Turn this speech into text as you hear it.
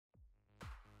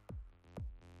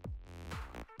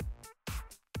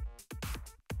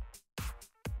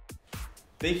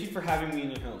Thank you for having me in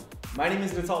your home. My name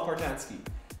is Natal Partansky,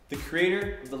 the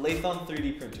creator of the LATHON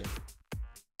 3D printer.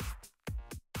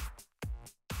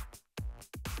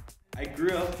 I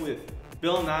grew up with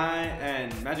Bill Nye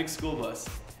and Magic School Bus,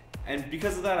 and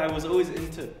because of that I was always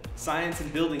into science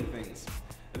and building things.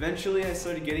 Eventually I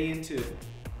started getting into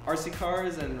RC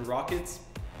cars and rockets,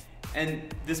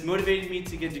 and this motivated me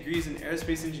to get degrees in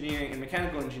aerospace engineering and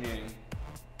mechanical engineering.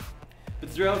 But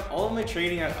throughout all of my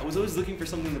training I was always looking for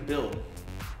something to build.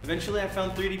 Eventually I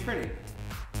found 3D printing.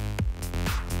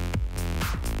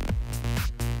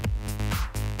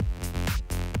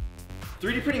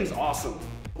 "3D printing is awesome.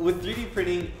 With 3D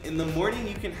printing, in the morning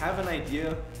you can have an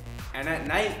idea, and at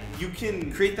night you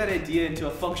can create that idea into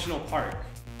a functional part."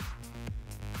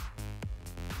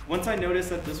 Once I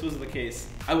noticed that this was the case,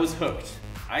 I was hooked.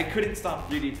 I couldn't stop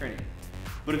 3D printing.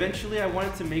 But eventually I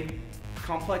wanted to make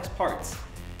complex parts,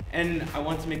 and I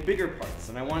wanted to make bigger parts,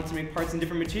 and I wanted to make parts in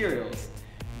different materials.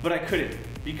 But I couldn't,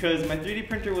 because my 3D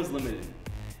printer was limited.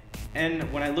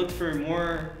 And when I looked for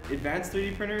more advanced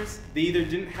 3D printers, they either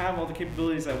didn't have all the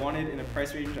capabilities I wanted in a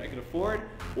price range I could afford,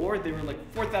 or they were like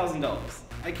 $4,000.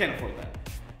 I can't afford that.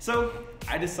 So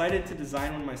I decided to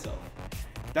design one myself.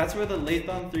 That's where the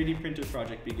LATHON 3D printer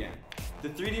project began. The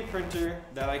 3D printer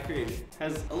that I created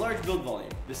has a large build volume.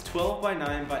 This 12 by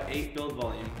 9 by 8 build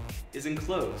volume is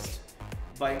enclosed.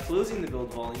 By enclosing the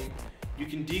build volume, you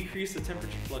can decrease the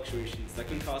temperature fluctuations that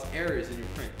can cause errors in your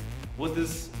print. What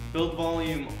this build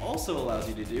volume also allows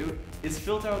you to do is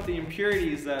filter out the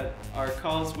impurities that are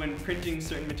caused when printing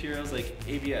certain materials like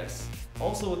ABS.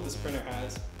 Also what this printer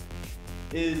has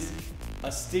is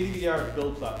a state-of-the-art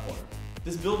build platform.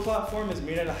 This build platform is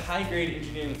made out of high-grade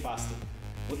engineering plastic.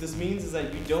 What this means is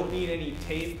that you don't need any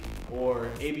tape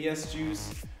or ABS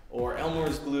juice or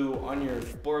Elmore's glue on your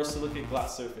borosilicate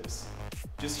glass surface.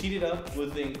 Just heat it up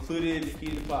with the included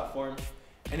heated platform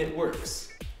and it works.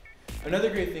 Another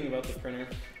great thing about the printer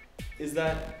is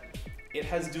that it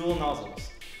has dual nozzles.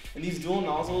 And these dual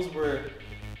nozzles were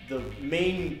the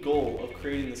main goal of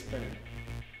creating this printer.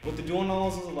 What the dual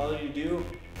nozzles allow you to do,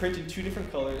 print in 2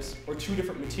 different colors or 2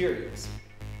 different materials.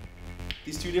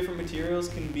 These 2 different materials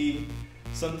can be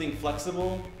something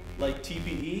flexible like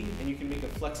TPE, and you can make a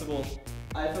flexible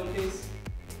iPhone case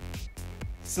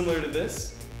similar to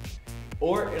this,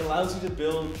 or it allows you to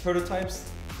build prototypes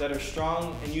that are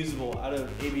strong and usable out of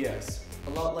ABS, a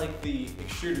lot like the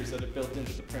extruders that are built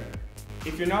into the printer.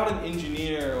 If you're not an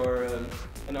engineer or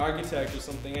an architect or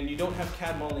something and you don't have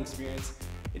CAD modeling experience,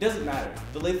 it doesn't matter.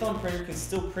 The LATHON printer can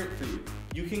still print for you.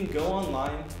 You can go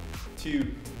online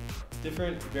to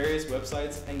different various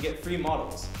websites and get free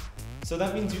models. So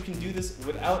that means you can do this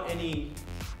without any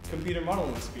computer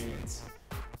modeling experience.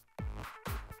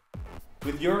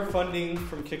 With your funding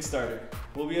from Kickstarter,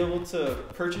 we'll be able to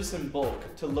purchase in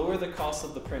bulk to lower the cost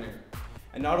of the printer.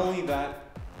 And not only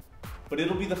that, but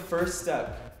it'll be the first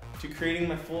step to creating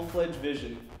my full-fledged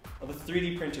vision of a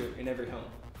 3D printer in every home.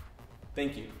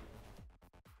 Thank you.